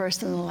am the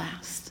first and the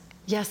last.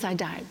 Yes, I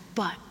died,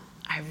 but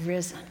I've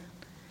risen.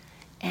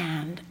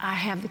 And I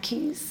have the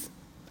keys.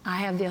 I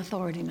have the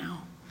authority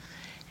now.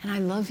 And I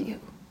love you.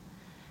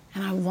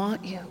 And I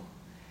want you.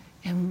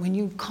 And when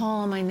you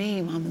call my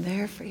name, I'm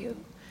there for you."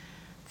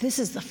 This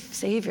is the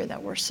Savior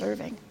that we're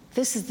serving.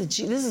 This is the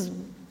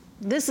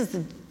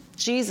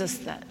Jesus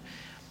that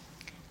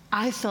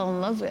I fell in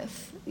love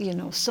with,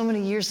 so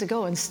many years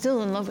ago, and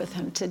still in love with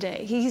him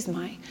today. He's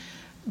my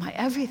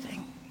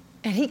everything.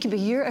 And he can be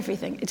your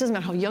everything. It doesn't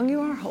matter how young you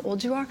are, how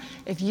old you are.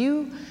 If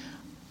you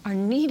are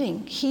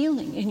needing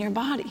healing in your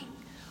body,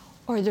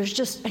 or there's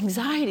just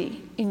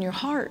anxiety in your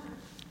heart,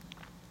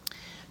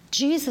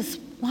 Jesus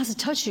wants to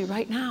touch you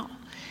right now.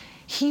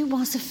 He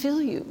wants to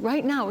fill you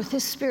right now with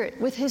his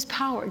Spirit, with his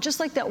power, just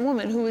like that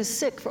woman who was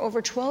sick for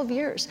over 12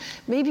 years.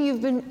 Maybe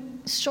you've been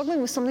struggling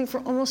with something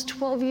for almost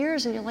 12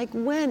 years and you're like,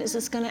 when is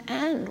this going to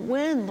end?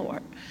 When,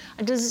 Lord?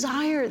 I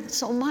desire it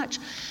so much.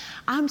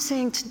 I'm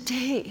saying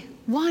today,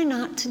 why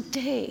not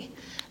today?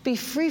 Be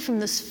free from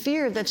this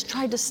fear that's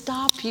tried to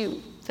stop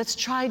you, that's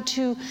tried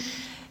to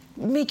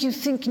make you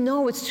think,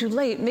 no, it's too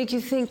late. Make you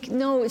think,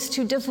 no, it's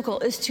too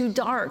difficult. It's too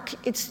dark.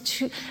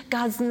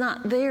 God's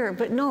not there.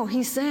 But no,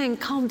 he's saying,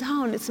 calm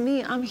down. It's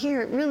me. I'm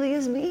here. It really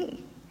is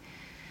me.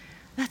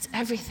 That's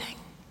everything.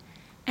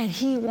 And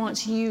he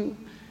wants you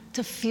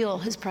to feel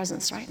his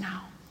presence right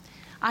now.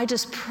 I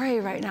just pray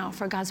right now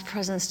for God's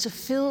presence to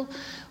fill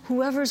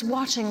whoever's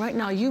watching right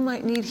now. You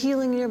might need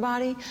healing in your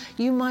body.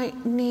 You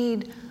might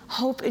need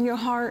hope in your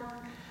heart.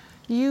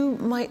 You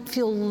might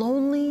feel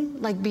lonely,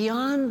 like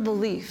beyond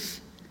belief.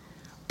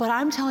 But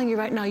I'm telling you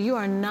right now, you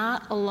are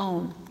not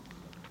alone.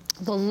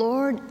 The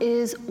Lord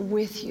is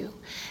with you.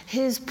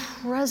 His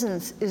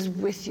presence is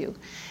with you.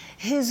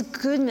 His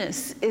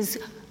goodness it's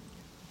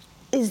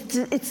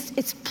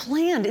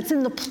planned. It's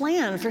in the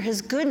plan for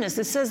his goodness.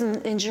 It says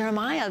in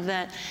Jeremiah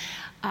that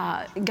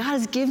God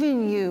has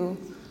given you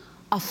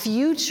a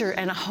future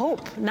and a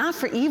hope, not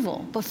for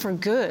evil, but for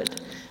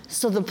good.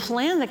 So the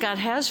plan that God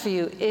has for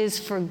you is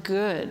for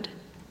good.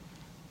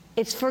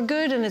 It's for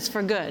good and it's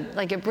for good.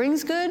 Like it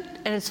brings good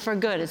and it's for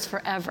good. It's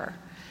forever.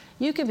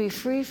 You can be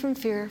free from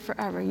fear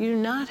forever. You do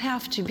not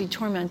have to be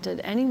tormented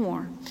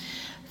anymore.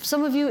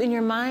 Some of you in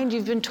your mind,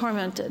 you've been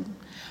tormented.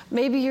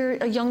 Maybe you're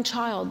a young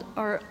child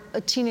or a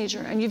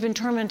teenager and you've been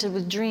tormented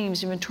with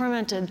dreams. You've been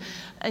tormented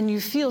and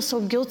you feel so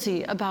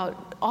guilty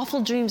about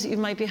awful dreams that you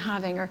might be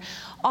having or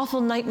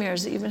awful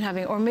nightmares that you've been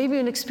having, or maybe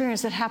an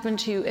experience that happened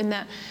to you in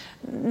that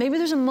maybe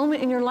there's a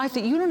moment in your life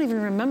that you don't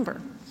even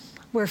remember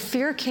where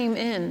fear came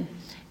in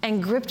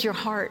and gripped your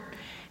heart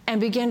and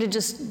began to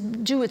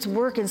just do its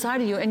work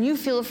inside of you, and you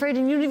feel afraid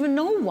and you don't even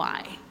know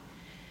why.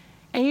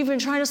 And you've been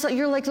trying to,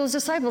 you're like those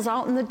disciples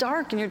out in the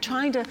dark and you're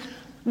trying to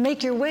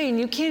make your way and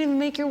you can't even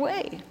make your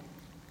way.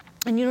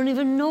 And you don't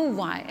even know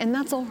why, and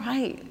that's all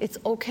right. It's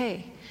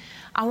okay.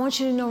 I want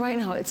you to know right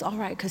now it's all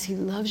right because he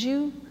loves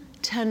you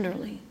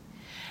tenderly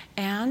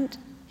and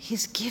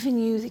he's given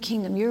you the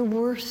kingdom. You're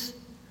worth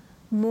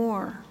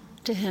more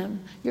to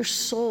him. Your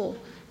soul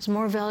is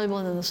more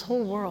valuable than this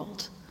whole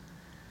world.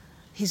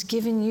 He's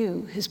given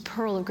you his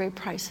pearl of great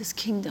price, his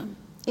kingdom,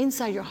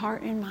 inside your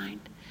heart and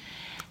mind.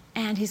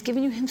 And he's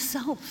given you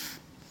himself.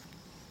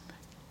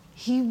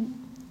 He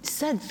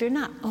said, fear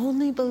not,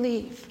 only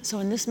believe. So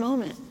in this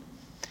moment,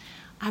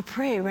 I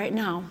pray right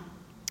now,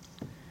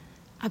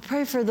 I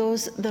pray for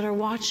those that are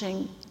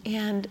watching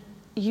and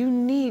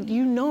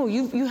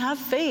you have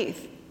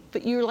faith,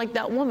 but you're like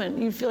that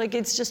woman. You feel like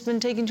it's just been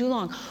taking too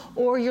long.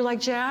 Or you're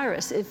like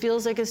Jairus, it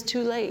feels like it's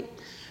too late.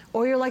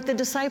 Or you're like the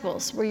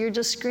disciples, where you're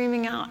just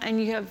screaming out and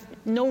you have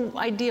no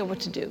idea what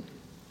to do.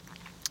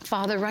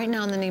 Father, right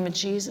now in the name of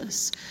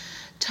Jesus,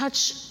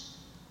 touch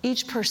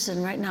each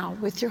person right now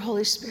with your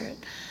Holy Spirit.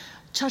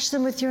 Touch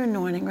them with your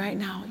anointing right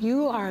now.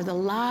 You are the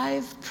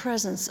live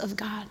presence of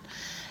God,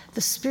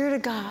 the Spirit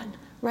of God.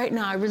 Right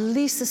now, I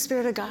release the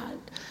Spirit of God.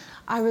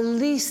 I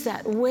release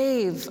that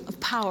wave of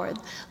power,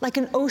 like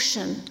an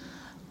ocean.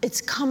 It's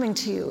coming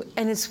to you,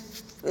 and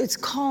it's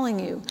calling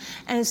you,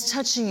 and it's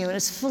touching you, and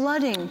it's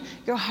flooding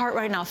your heart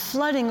right now,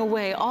 flooding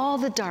away all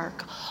the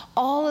dark,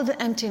 all of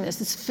the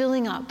emptiness. It's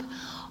filling up.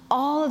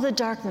 All of the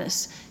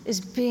darkness is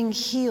being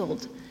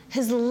healed.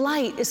 His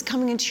light is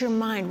coming into your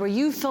mind where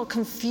you felt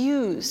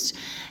confused,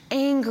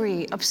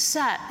 angry,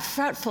 upset,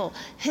 fretful.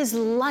 His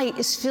light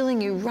is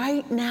filling you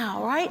right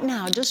now, right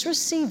now. Just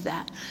receive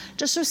that.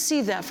 Just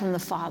receive that from the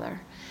Father.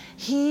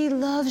 He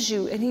loves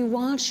you, and he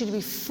wants you to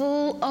be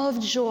full of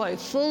joy,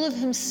 full of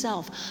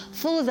himself,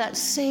 full of that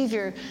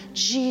Savior,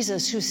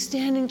 Jesus, who's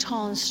standing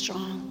tall and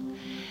strong.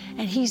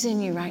 And he's in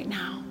you right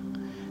now.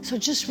 So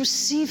just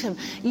receive him.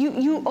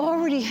 You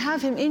already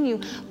have him in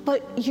you,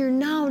 but you're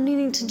now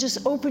needing to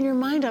just open your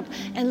mind up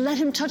and let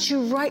him touch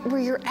you right where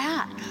you're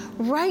at,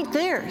 right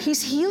there.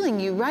 He's healing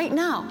you right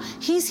now.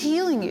 He's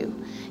healing you.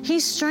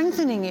 He's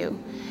strengthening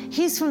you.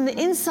 He's from the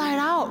inside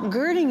out,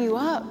 girding you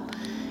up.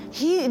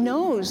 He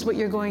knows what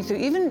you're going through.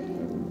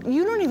 Even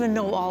you don't even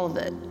know all of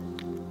it.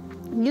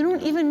 You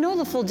don't even know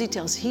the full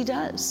details. He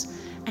does.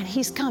 And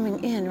he's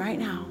coming in right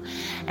now.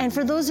 And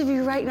for those of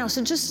you right now,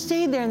 so just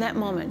stay there in that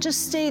moment.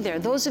 Just stay there.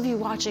 Those of you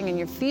watching and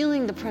you're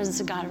feeling the presence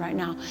of God right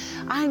now,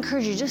 I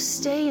encourage you, just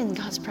stay in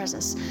God's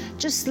presence.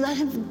 Just let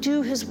him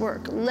do his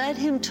work. Let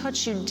him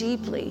touch you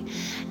deeply.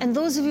 And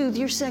those of you,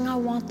 you're saying, I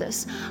want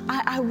this.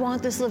 I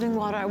want this living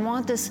water. I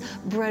want this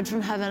bread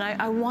from heaven.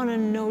 I want to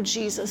know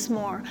Jesus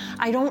more.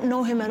 I don't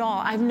know him at all.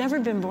 I've never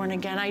been born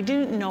again. I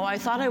didn't know. I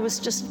thought I was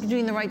just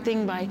doing the right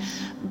thing I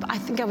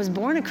think I was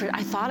born a Christian.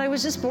 I thought I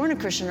was just born a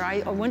Christian, or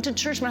I went to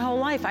church my whole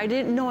life. I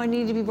didn't know I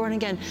needed to be born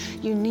again.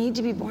 You need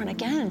to be born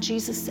again,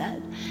 Jesus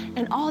said.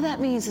 And all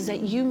that means is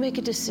that you make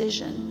a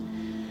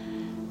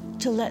decision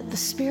to let the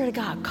Spirit of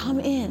God come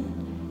in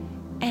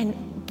and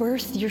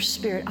birth your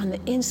spirit on the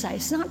inside.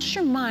 It's not just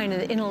your mind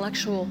and the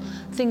intellectual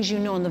things you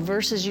know and the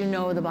verses you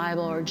know of the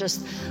Bible, or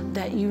just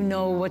that you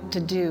know what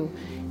to do.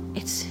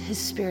 It's his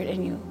Spirit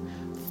in you.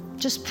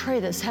 Just pray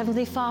this.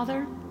 Heavenly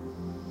Father,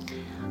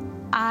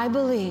 I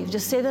believe,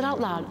 just say that out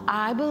loud.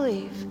 I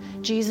believe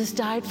Jesus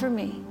died for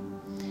me.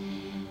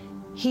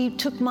 He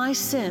took my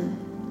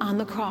sin on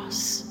the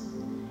cross.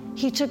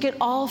 He took it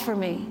all for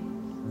me.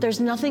 There's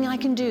nothing I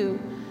can do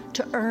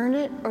to earn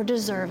it or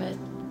deserve it.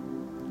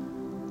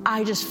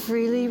 I just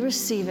freely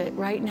receive it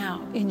right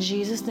now in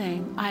Jesus'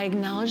 name. I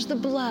acknowledge the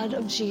blood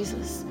of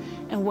Jesus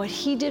and what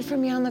he did for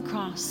me on the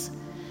cross.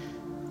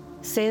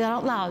 Say that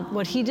out loud.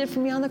 What he did for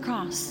me on the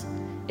cross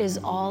is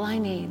all I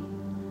need.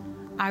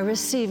 I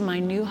receive my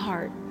new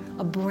heart,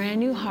 a brand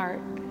new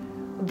heart,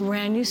 a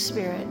brand new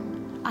spirit.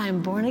 I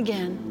am born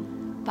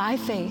again by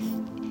faith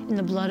in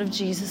the blood of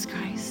Jesus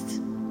Christ.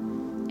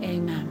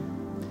 Amen.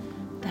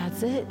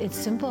 That's it. It's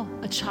simple.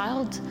 A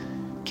child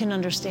can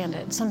understand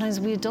it. Sometimes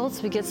we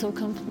adults, we get so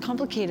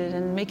complicated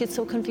and make it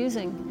so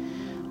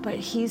confusing. But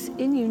he's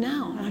in you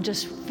now. And I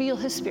just feel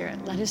his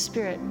Spirit. Let his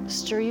Spirit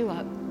stir you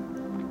up.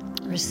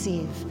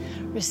 Receive.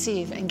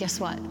 Receive. And guess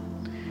what?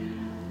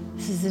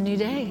 This is a new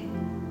day.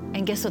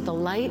 And guess what? The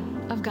light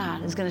of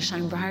God is going to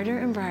shine brighter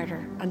and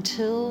brighter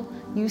until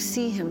you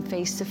see him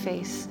face to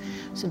face.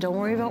 So don't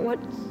worry about what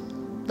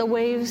the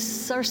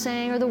waves are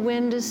saying or the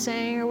wind is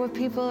saying or what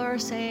people are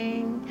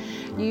saying.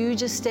 You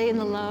just stay in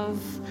the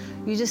love.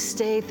 You just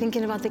stay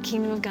thinking about the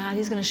kingdom of God.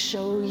 He's going to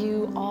show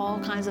you all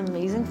kinds of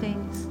amazing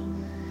things.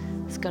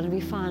 It's going to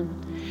be fun.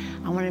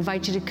 I want to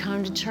invite you to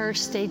come to church.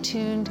 Stay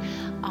tuned.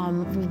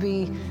 We'll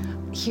be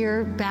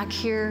back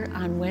here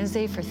on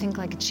Wednesday for Think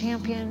Like a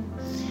Champion.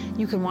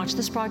 You can watch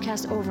this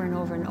broadcast over and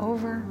over and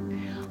over.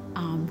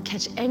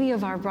 Catch any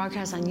of our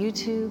broadcasts on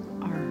YouTube,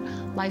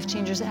 our Life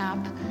Changers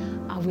app.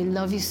 We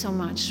love you so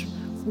much.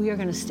 We are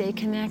going to stay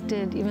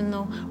connected. Even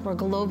though we're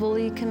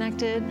globally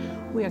connected,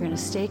 we are going to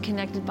stay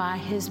connected by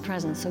his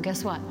presence. So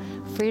guess what?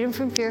 Freedom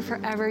from fear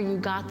forever. You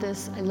got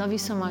this. I love you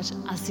so much.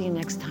 I'll see you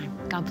next time.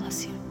 God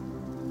bless you.